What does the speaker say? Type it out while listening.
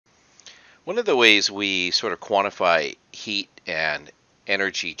One of the ways we sort of quantify heat and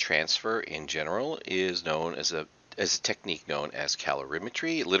energy transfer in general is known as a technique known as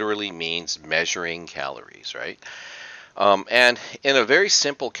calorimetry. It literally means measuring calories, right? And in a very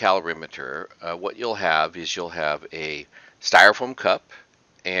simple calorimeter, what you'll have is you'll have a styrofoam cup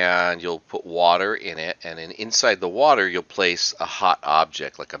and you'll put water in it, and then inside the water you'll place a hot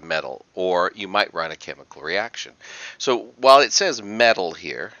object like a metal, or you might run a chemical reaction. So while it says metal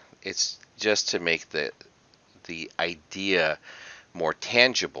here, it's just to make the idea more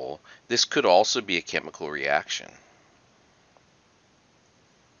tangible. This could also be a chemical reaction.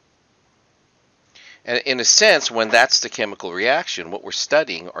 And in a sense, when that's the chemical reaction, what we're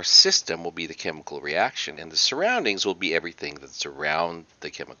studying, our system will be the chemical reaction, and the surroundings will be everything that's around the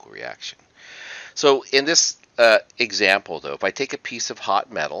chemical reaction. So in this example, though, if I take a piece of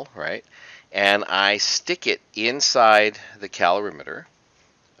hot metal, right, and I stick it inside the calorimeter,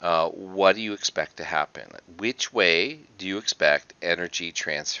 what do you expect to happen? Which way do you expect energy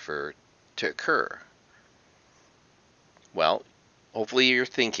transfer to occur? Well, hopefully you're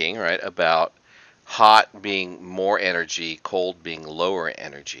thinking, right, about hot being more energy, cold being lower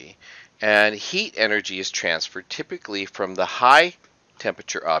energy. And heat energy is transferred typically from the high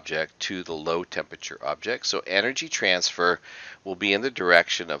temperature object to the low temperature object. So energy transfer will be in the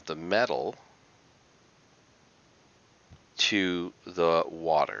direction of the metal to the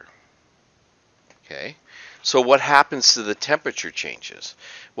water. Okay. So what happens to the temperature changes?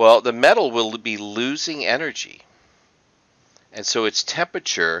 Well, the metal will be losing energy. And so its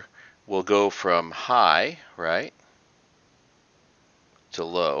temperature will go from high, right, to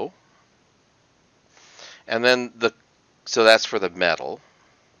low. And then so that's for the metal.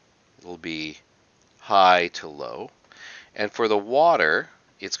 It'll be high to low. And for the water,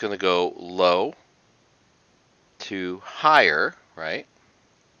 it's going to go low to higher, right?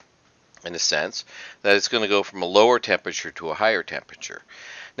 In a sense that it's going to go from a lower temperature to a higher temperature.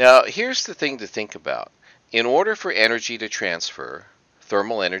 Now, here's the thing to think about. In order for energy to transfer,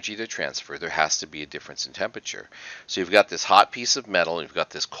 thermal energy to transfer, there has to be a difference in temperature. So you've got this hot piece of metal, and you've got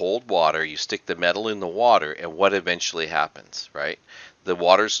this cold water, you stick the metal in the water, and what eventually happens, right? The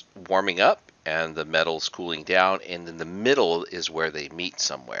water's warming up, and the metal's cooling down, and in the middle is where they meet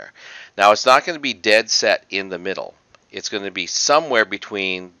somewhere. Now, it's not going to be dead set in the middle. It's going to be somewhere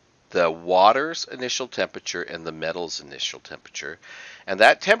between the water's initial temperature and the metal's initial temperature. And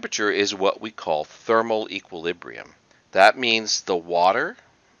that temperature is what we call thermal equilibrium. That means the water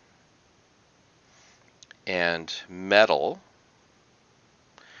and metal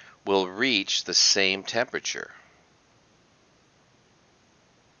will reach the same temperature.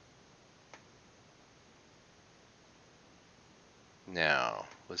 Now,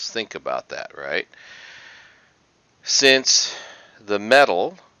 let's think about that, right? Since the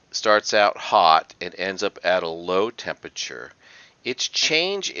metal starts out hot and ends up at a low temperature, its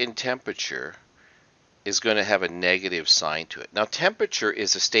change in temperature is going to have a negative sign to it. Now, temperature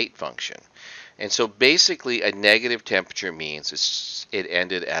is a state function. And so basically a negative temperature means it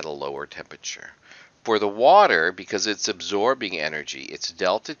ended at a lower temperature. For the water, because it's absorbing energy, it's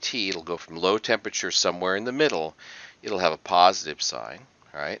delta T, it'll go from low temperature somewhere in the middle, it'll have a positive sign,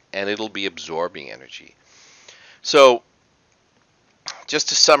 right? And it'll be absorbing energy. So just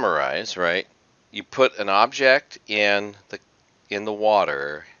to summarize, right? You put an object in the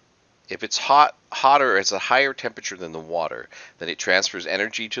water. If it's hotter, it's a higher temperature than the water, then it transfers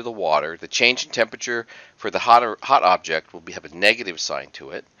energy to the water. The change in temperature for the hot object will have a negative sign to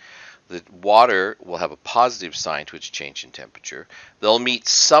it. The water will have a positive sign to its change in temperature. They'll meet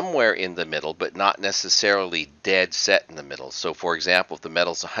somewhere in the middle, but not necessarily dead set in the middle. So, for example, if the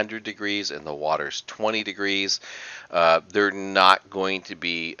metal's 100 degrees and the water's 20 degrees, they're not going to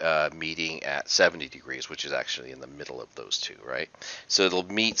be meeting at 70 degrees, which is actually in the middle of those two, right? So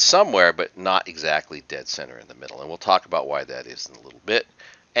it'll meet somewhere, but not exactly dead center in the middle. And we'll talk about why that is in a little bit.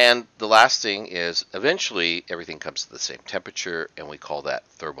 And the last thing is eventually everything comes to the same temperature, and we call that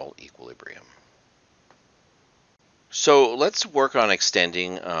thermal equilibrium. So let's work on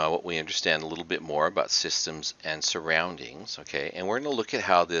extending what we understand a little bit more about systems and surroundings, okay? And we're going to look at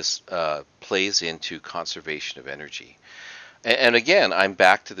how this plays into conservation of energy. And again, I'm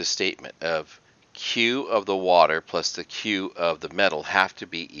back to the statement of Q of the water plus the Q of the metal have to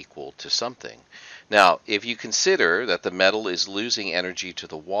be equal to something. Now, if you consider that the metal is losing energy to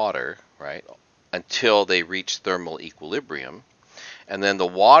the water, right, until they reach thermal equilibrium, and then the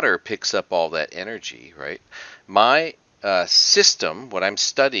water picks up all that energy, right? My system, what I'm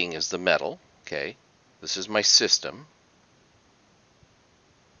studying is the metal, okay? This is my system.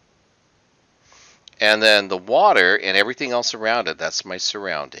 And then the water and everything else around it, that's my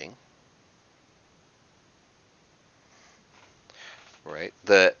surrounding. right?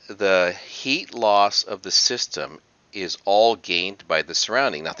 The heat loss of the system is all gained by the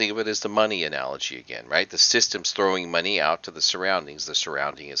surrounding. Now think of it as the money analogy again, right? The system's throwing money out to the surroundings. The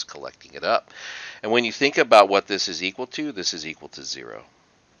surrounding is collecting it up. And when you think about what this is equal to, this is equal to 0.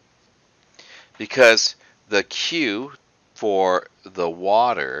 Because the Q for the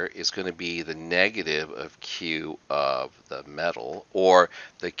water is going to be the negative of Q of the metal, or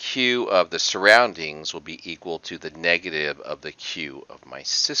the Q of the surroundings will be equal to the negative of the Q of my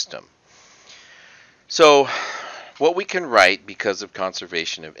system. So what we can write because of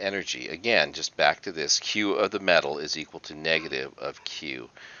conservation of energy, again, just back to this, Q of the metal is equal to negative of Q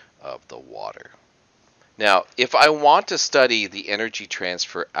of the water. Now, if I want to study the energy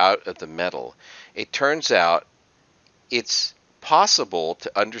transfer out of the metal, it turns out it's possible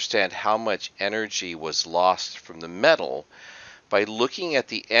to understand how much energy was lost from the metal by looking at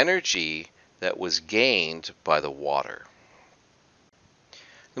the energy that was gained by the water.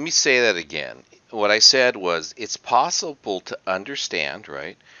 Let me say that again. What I said was it's possible to understand,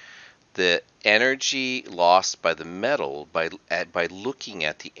 right, the energy lost by the metal by looking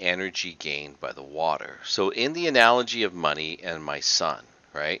at the energy gained by the water. So in the analogy of money and my son,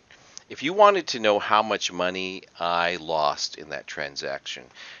 right? If you wanted to know how much money I lost in that transaction,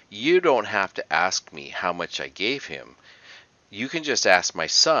 you don't have to ask me how much I gave him. You can just ask my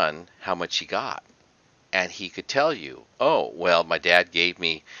son how much he got. And he could tell you, oh, well, my dad gave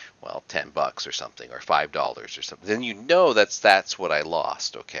me, well, $10 or something, or $5 or something. Then you know that's what I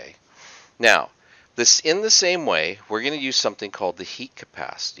lost, okay? Now, in the same way, we're going to use something called the heat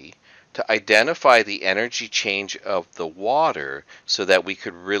capacity to identify the energy change of the water so that we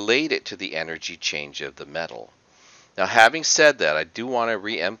could relate it to the energy change of the metal. Now, having said that, I do want to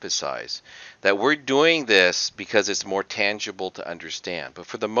re-emphasize that we're doing this because it's more tangible to understand. But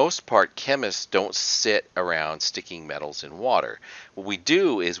for the most part, chemists don't sit around sticking metals in water. What we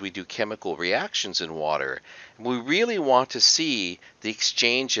do is we do chemical reactions in water. And we really want to see the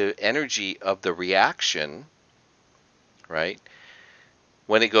exchange of energy of the reaction, right,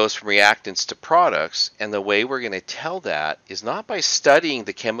 when it goes from reactants to products. And the way we're going to tell that is not by studying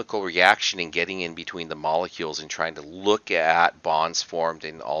the chemical reaction and getting in between the molecules and trying to look at bonds formed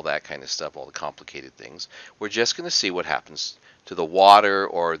and all that kind of stuff, all the complicated things. We're just going to see what happens to the water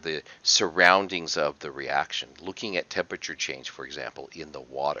or the surroundings of the reaction, looking at temperature change, for example, in the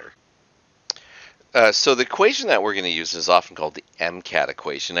water. So the equation that we're going to use is often called the MCAT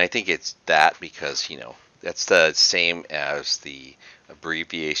equation. I think it's that because, that's the same as the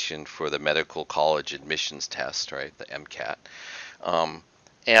abbreviation for the medical college admissions test, right? The MCAT.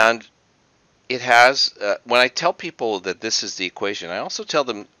 And it has, when I tell people that this is the equation, I also tell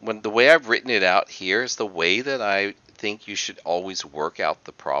them the way I've written it out here is the way that I think you should always work out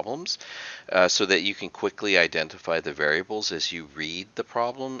the problems so that you can quickly identify the variables as you read the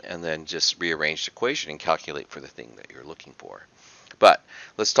problem and then just rearrange the equation and calculate for the thing that you're looking for. But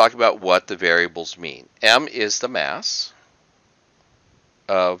let's talk about what the variables mean. M is the mass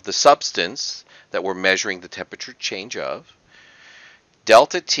of the substance that we're measuring the temperature change of.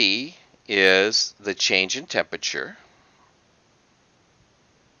 Delta T is the change in temperature.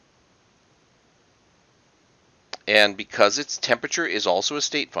 And because its temperature is also a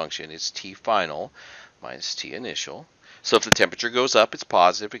state function, it's T final minus T initial. So if the temperature goes up, it's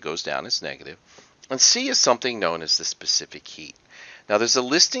positive. If it goes down, it's negative. And C is something known as the specific heat. Now there's a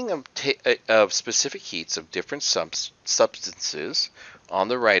listing of specific heats of different substances on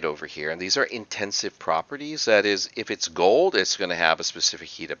the right over here, and these are intensive properties. That is, if it's gold, it's going to have a specific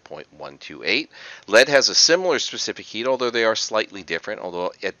heat of 0.128. Lead has a similar specific heat, although they are slightly different,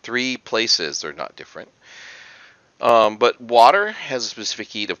 although at 3 places they're not different. But water has a specific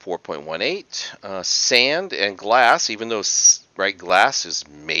heat of 4.18. Sand and glass, even though glass is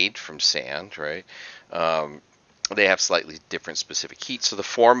made from sand, right? They have slightly different specific heat. So the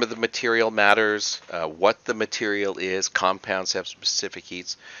form of the material matters. What the material is. Compounds have specific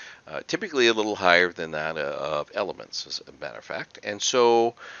heats, typically a little higher than that of elements, as a matter of fact. And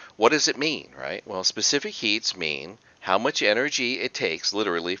so what does it mean, right? Well, specific heats mean how much energy it takes,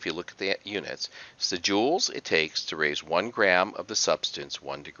 literally, if you look at the units. It's the joules it takes to raise 1 gram of the substance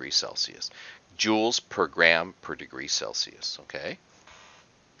 1 degree Celsius. Joules per gram per degree Celsius, okay?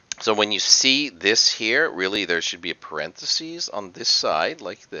 So when you see this here, really there should be a parentheses on this side,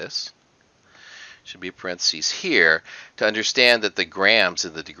 like this. Should be a parentheses here to understand that the grams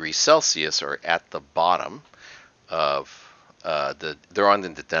in the degree Celsius are at the bottom of they're on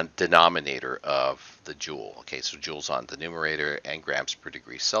the denominator of the joule. Okay, so joules on the numerator and grams per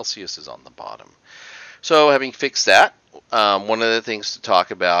degree Celsius is on the bottom. So having fixed that, one of the things to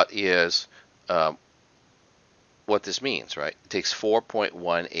talk about is, well, what this means, right? It takes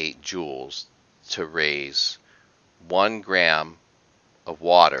 4.18 joules to raise 1 gram of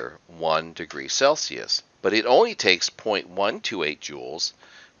water 1 degree Celsius. But it only takes 0.128 joules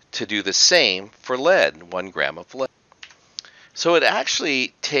to do the same for lead, 1 gram of lead. So it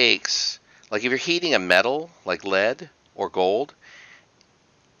actually takes, like if you're heating a metal like lead or gold,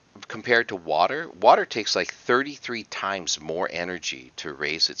 compared to water, water takes like 33 times more energy to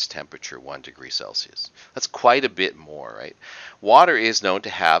raise its temperature 1 degree Celsius. That's quite a bit more, right? Water is known to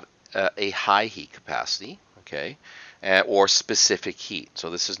have a high heat capacity, okay, or specific heat. So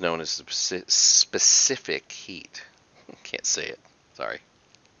this is known as specific heat. Can't say it, sorry.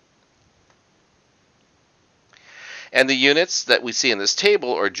 And the units that we see in this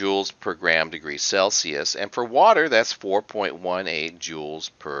table are joules per gram degree Celsius. And for water, that's 4.18 joules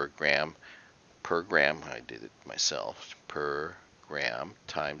per gram, I did it myself, per gram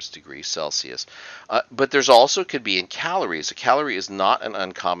times degree Celsius. But there's also could be in calories. A calorie is not an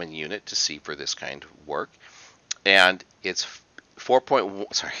uncommon unit to see for this kind of work. And it's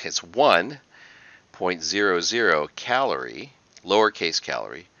 1.00 calorie, lowercase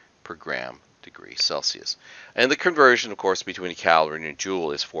calorie, per gram degree Celsius. And the conversion, of course, between a calorie and a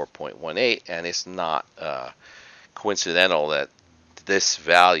joule is 4.18, and it's not coincidental that this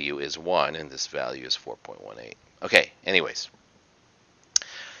value is 1 and this value is 4.18. Okay, anyways,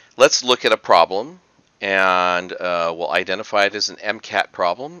 let's look at a problem, and we'll identify it as an MCAT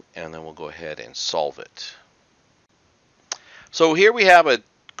problem, and then we'll go ahead and solve it. So here we have a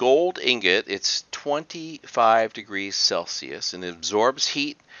gold ingot. It's 25 degrees Celsius, and it absorbs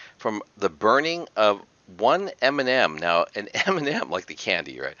heat from the burning of 1 M&M. Now, an M&M, like the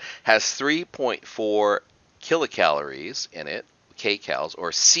candy, right, has 3.4 kilocalories in it, kcals,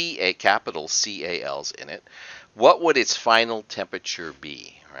 or capital CALs in it. What would its final temperature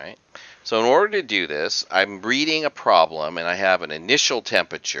be, right? So in order to do this, I'm reading a problem, and I have an initial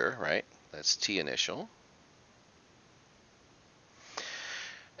temperature, right? That's T initial.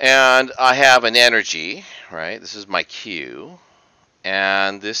 And I have an energy, right? This is my Q.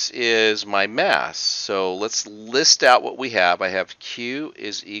 And this is my mass. So let's list out what we have. I have Q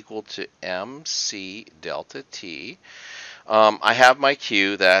is equal to MC delta T. I have my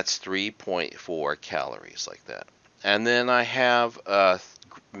Q, that's 3.4 calories, like that. And then I have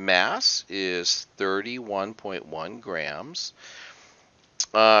mass is 31.1 grams.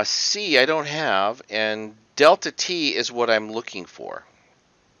 C I don't have, and delta T is what I'm looking for.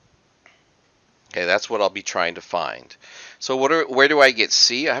 Okay, that's what I'll be trying to find. So where do I get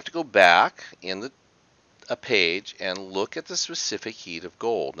C? I have to go back in a page and look at the specific heat of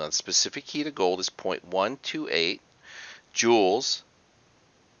gold. Now, the specific heat of gold is 0.128 joules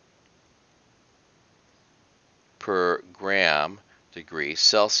per gram degree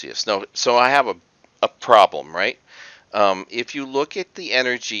Celsius. Now, so I have a problem, right? If you look at the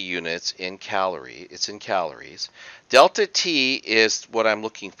energy units in it's in calories. Delta T is what I'm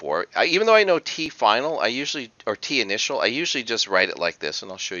looking for. Even though I know T final, or T initial, I usually just write it like this,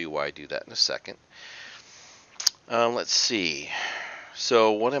 and I'll show you why I do that in a second. Let's see.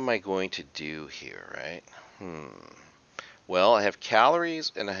 So what am I going to do here, right? Well, I have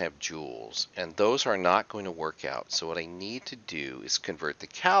calories and I have joules, and those are not going to work out. So what I need to do is convert the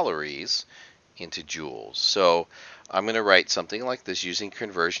calories into joules. So I'm going to write something like this using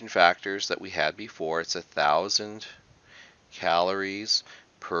conversion factors that we had before. It's 1,000 calories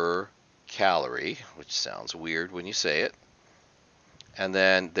per calorie, which sounds weird when you say it. And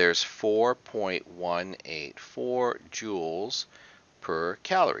then there's 4.184 joules per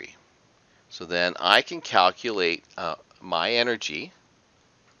calorie. So then I can calculate my energy,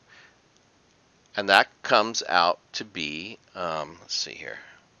 and that comes out to be, let's see here.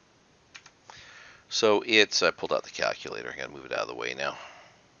 So it's, I pulled out the calculator, I gotta move it out of the way now.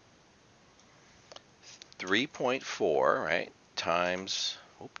 3.4, right, times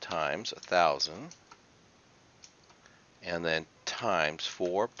 1,000, and then times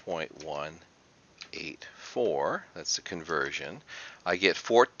 4.184, that's the conversion. I get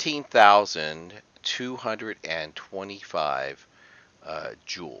 14,225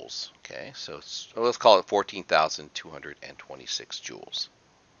 joules. Okay, so let's call it 14,226 joules.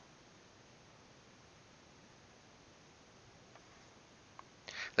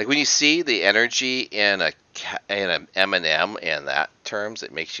 Like when you see the energy in an M&M in that terms,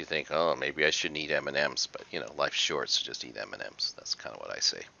 it makes you think, oh, maybe I shouldn't eat M&Ms. But you know, life's short, so just eat M&Ms. That's kind of what I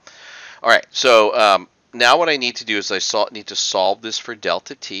say. All right, so now what I need to do is I need to solve this for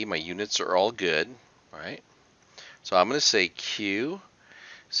delta T. My units are all good, all right? So I'm going to say Q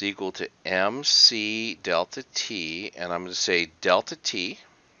is equal to MC delta T, and I'm going to say delta T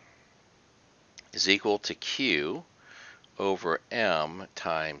is equal to Q over M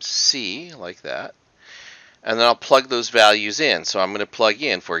times C, like that. And then I'll plug those values in. So I'm going to plug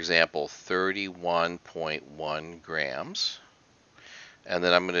in, for example, 31.1 grams. And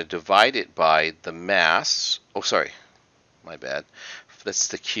then I'm going to divide it by the mass. Oh, sorry, my bad. That's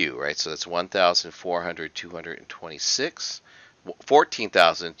the Q, right? So that's 1,226.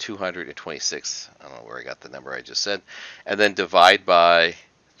 14,226. I don't know where I got the number I just said. And then divide by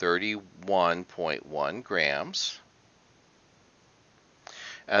 31.1 grams.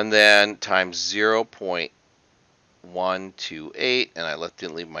 And then times 0.128, and I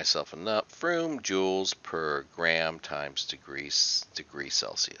didn't leave myself enough room, joules per gram times degree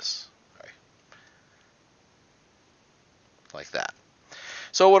Celsius. Right. Like that.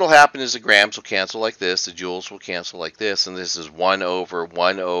 So what will happen is the grams will cancel like this, the joules will cancel like this, and this is 1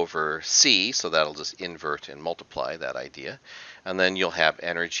 over C, so that'll just invert and multiply that idea. And then you'll have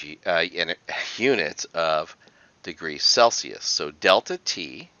energy units of degrees Celsius. So delta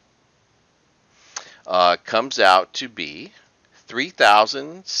T comes out to be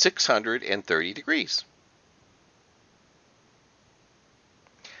 3,630 degrees.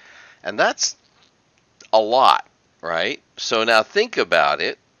 And that's a lot, right? So now think about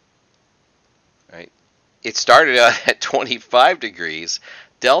it, right? It started out at 25 degrees.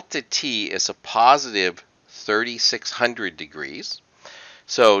 Delta T is a positive 3,600 degrees.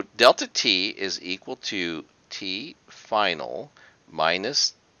 So delta T is equal to T final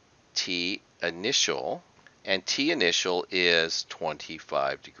minus T initial, and T initial is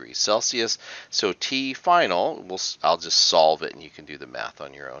 25 degrees Celsius. So T final, I'll just solve it and you can do the math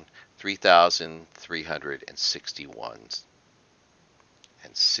on your own.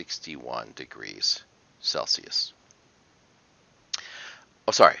 3,361 degrees Celsius.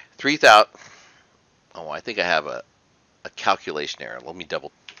 Oh, sorry, 3,000. Oh, I think I have a calculation error. Let me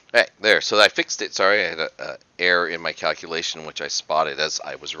double. Right, there, so I fixed it. Sorry, I had an error in my calculation, which I spotted as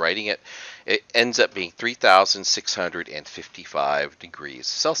I was writing it. It ends up being 3,655 degrees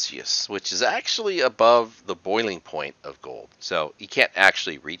Celsius, which is actually above the boiling point of gold. So you can't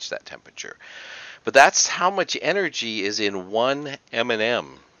actually reach that temperature. But that's how much energy is in one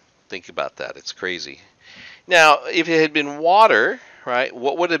M&M. Think about that. It's crazy. Now, if it had been water, right,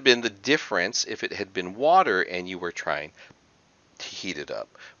 what would have been the difference if it had been water and you were trying to heat it up?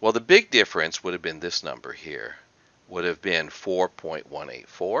 Well, the big difference would have been this number here, would have been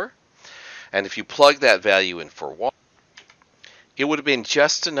 4.184. And if you plug that value in for water, it would have been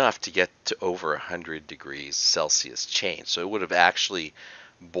just enough to get to over 100 degrees Celsius change. So it would have actually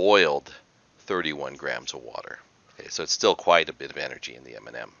boiled 31 grams of water. Okay, so it's still quite a bit of energy in the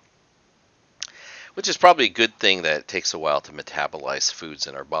M&M. Which is probably a good thing that it takes a while to metabolize foods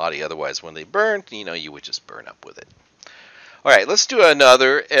in our body. Otherwise, when they burn, you would just burn up with it. All right, let's do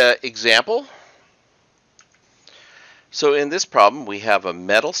another example. So in this problem, we have a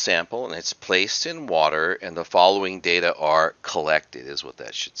metal sample, and it's placed in water, and the following data are collected, is what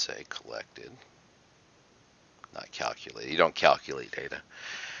that should say, collected, not calculated. You don't calculate data.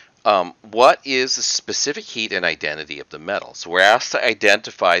 What is the specific heat and identity of the metal? So we're asked to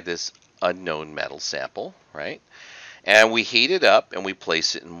identify this unknown metal sample, right? And we heat it up, and we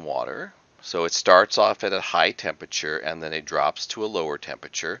place it in water. So it starts off at a high temperature and then it drops to a lower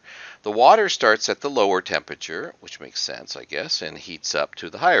temperature. The water starts at the lower temperature, which makes sense, I guess, and heats up to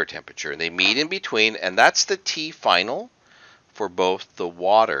the higher temperature. And they meet in between, and that's the T final for both the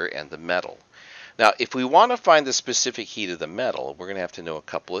water and the metal. Now, if we want to find the specific heat of the metal, we're going to have to know a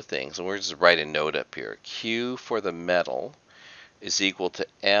couple of things. And we're just write a note up here. Q for the metal is equal to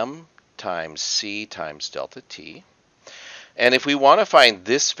M times C times delta T. And if we want to find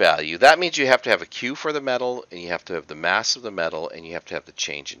this value, that means you have to have a Q for the metal, and you have to have the mass of the metal, and you have to have the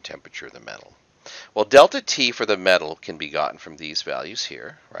change in temperature of the metal. Well, delta T for the metal can be gotten from these values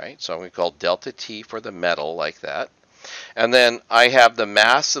here, right? So I'm going to call delta T for the metal like that. And then I have the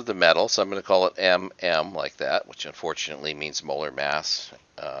mass of the metal, so I'm going to call it MM like that, which unfortunately means molar mass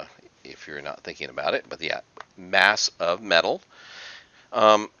if you're not thinking about it. But yeah, mass of metal.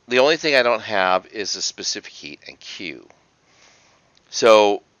 The only thing I don't have is the specific heat and Q.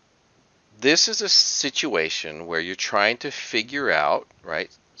 So this is a situation where you're trying to figure out, right,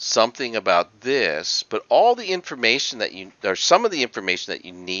 something about this, but all the information that some of the information that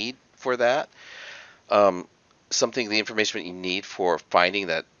you need for that, the information that you need for finding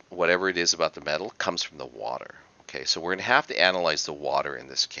that whatever it is about the metal comes from the water. Okay, so we're going to have to analyze the water in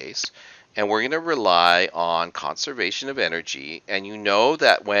this case, and we're going to rely on conservation of energy. And you know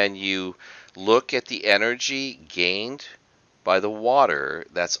that when you look at the energy gained by the water,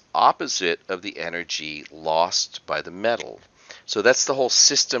 that's opposite of the energy lost by the metal. So that's the whole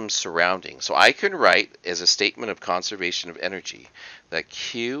system surrounding. So I can write as a statement of conservation of energy that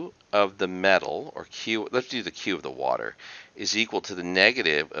Q of the metal, or Q, let's do the Q of the water, is equal to the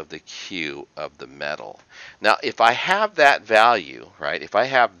negative of the Q of the metal. Now, if I have that value, right, if I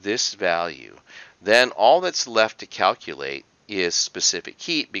have this value, then all that's left to calculate is specific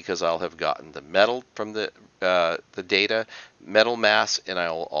heat, because I'll have gotten the metal from the data, metal mass, and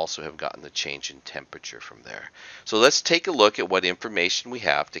I'll also have gotten the change in temperature from there. So let's take a look at what information we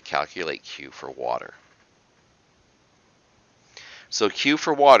have to calculate Q for water. So Q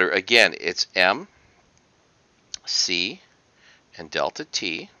for water, again, it's M, C, and delta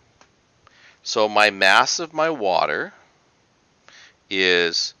T. So my mass of my water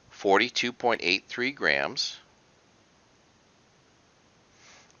is 42.83 grams.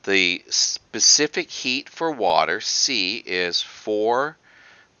 The specific heat for water, C, is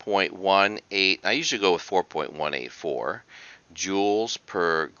 4.18. I usually go with 4.184 joules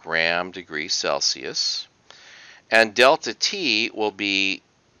per gram degree Celsius. And delta T will be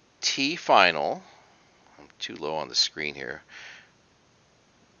T final, I'm too low on the screen here,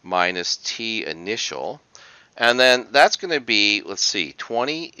 minus T initial. And then that's going to be, let's see,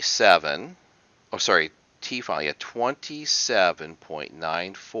 27, oh sorry, T final, yeah,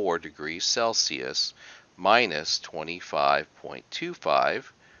 27.94 degrees Celsius minus 25.25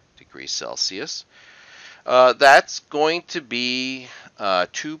 degrees Celsius. That's going to be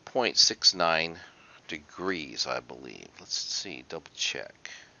 2.69 degrees, I believe. Let's see, double check.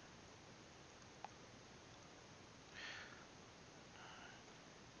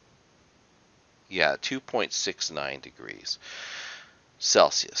 Yeah, 2.69 degrees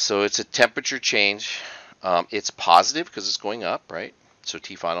Celsius. So it's a temperature change. It's positive because it's going up, right? So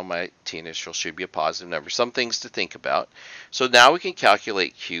T final, my T initial should be a positive number. Some things to think about. So now we can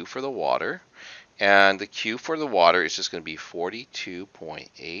calculate Q for the water. And the Q for the water is just going to be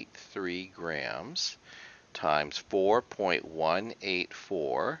 42.83 grams times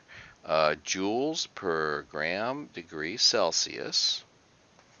 4.184 joules per gram degree Celsius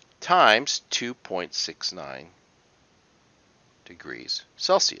times 2.69 degrees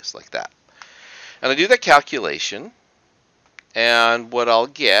Celsius, like that. And I do that calculation, and what I'll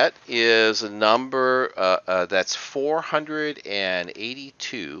get is a number that's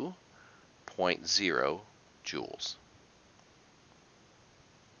 482.0 joules.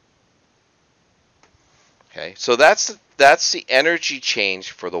 Okay, so that's the energy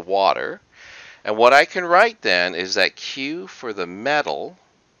change for the water. And what I can write then is that Q for the metal,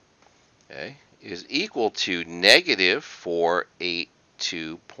 okay, is equal to negative 482.0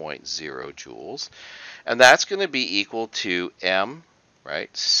 joules. And that's going to be equal to M, right,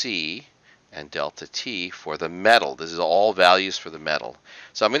 C, and delta T for the metal. This is all values for the metal.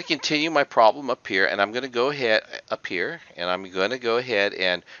 So I'm going to continue my problem up here, and I'm going to go ahead up here, and I'm going to go ahead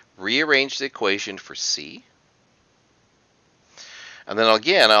and rearrange the equation for C. And then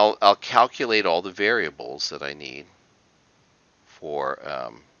again, I'll calculate all the variables that I need for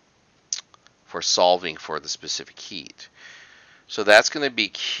solving for the specific heat. So that's going to be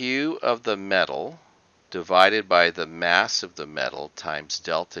Q of the metal divided by the mass of the metal times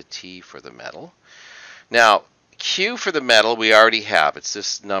delta T for the metal. Now, Q for the metal we already have. It's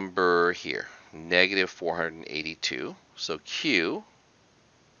this number here, negative 482. So Q,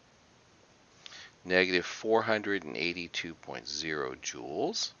 negative 482.0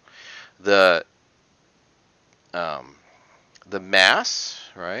 joules. The mass,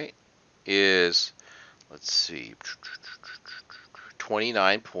 right, is, let's see,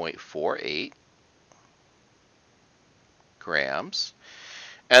 29.48 grams.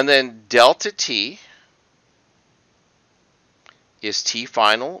 And then delta T is T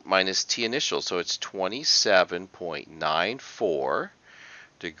final minus T initial. So it's 27.94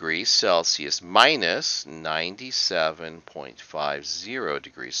 degrees Celsius minus 97.50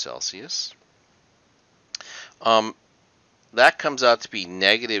 degrees Celsius. That comes out to be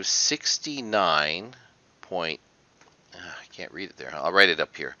negative 69. I can't read it there. I'll write it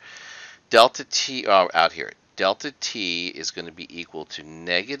up here. Delta T, out here. Delta T is going to be equal to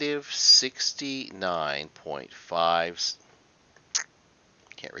negative 69.5.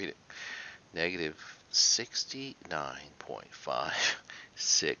 Can't read it. Negative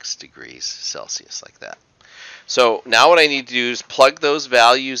 69.56 degrees Celsius, like that. So now what I need to do is plug those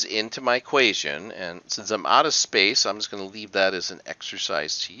values into my equation, and since I'm out of space, I'm just going to leave that as an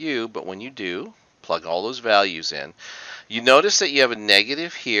exercise to you, but when you do, plug all those values in. You notice that you have a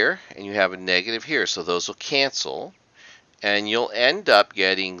negative here, and you have a negative here, so those will cancel, and you'll end up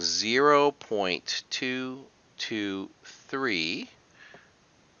getting 0.223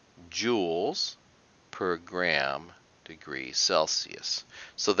 joules per gram degrees Celsius.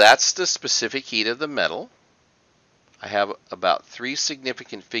 So that's the specific heat of the metal. I have about 3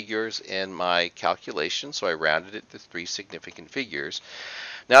 significant figures in my calculation, so I rounded it to 3 significant figures.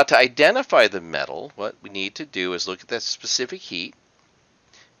 Now, to identify the metal, what we need to do is look at that specific heat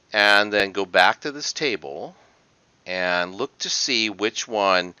and then go back to this table and look to see which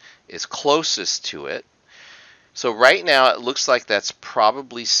one is closest to it. So right now it looks like that's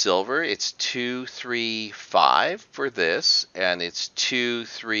probably silver. It's 235 for this, and it's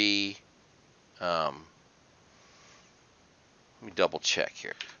 23. Let me double check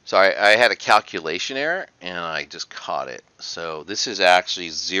here. Sorry, I had a calculation error and I just caught it. So this is actually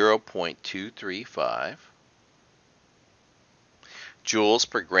 0.235 joules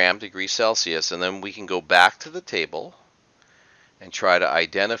per gram degree Celsius, and then we can go back to the table and try to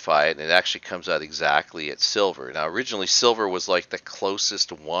identify it, and it actually comes out exactly at silver. Now originally silver was like the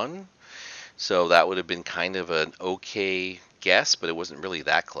closest one, so that would have been kind of an okay guess, but it wasn't really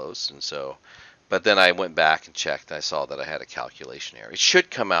that close. And so, but then I went back and checked and I saw that I had a calculation error. It should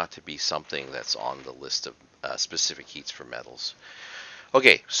come out to be something that's on the list of specific heats for metals.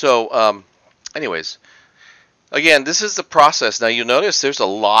 Okay, so anyways, again, this is the process. Now you'll notice there's a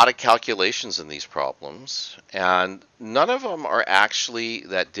lot of calculations in these problems, and none of them are actually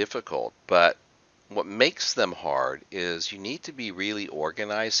that difficult, but what makes them hard is you need to be really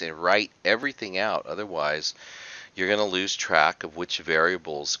organized and write everything out. Otherwise, you're going to lose track of which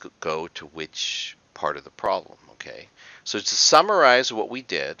variables go to which part of the problem, okay? So to summarize what we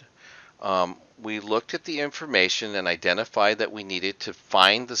did, we looked at the information and identified that we needed to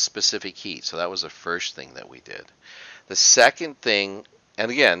find the specific heat. So that was the first thing that we did. The second thing, and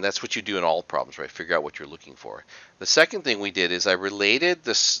again, that's what you do in all problems, right? Figure out what you're looking for. The second thing we did is I related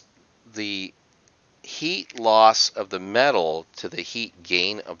the heat loss of the metal to the heat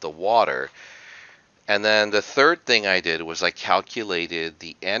gain of the water. And then the third thing I did was I calculated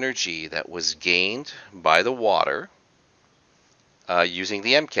the energy that was gained by the water using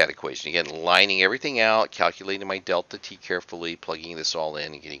the MCAT equation. Again, lining everything out, calculating my delta T carefully, plugging this all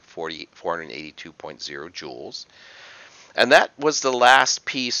in, and getting 482.0 joules. And that was the last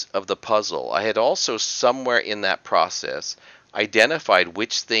piece of the puzzle. I had also somewhere in that process identified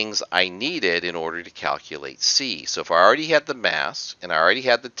which things I needed in order to calculate C. So if I already had the mass and I already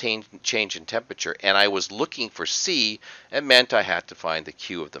had the change in temperature and I was looking for C, it meant I had to find the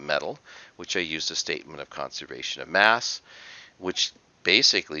Q of the metal, which I used a statement of conservation of mass, which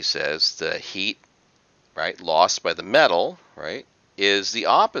basically says the heat, right, lost by the metal, right, is the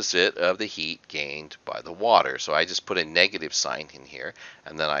opposite of the heat gained by the water. So I just put a negative sign in here,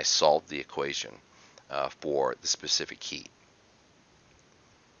 and then I solved the equation for the specific heat.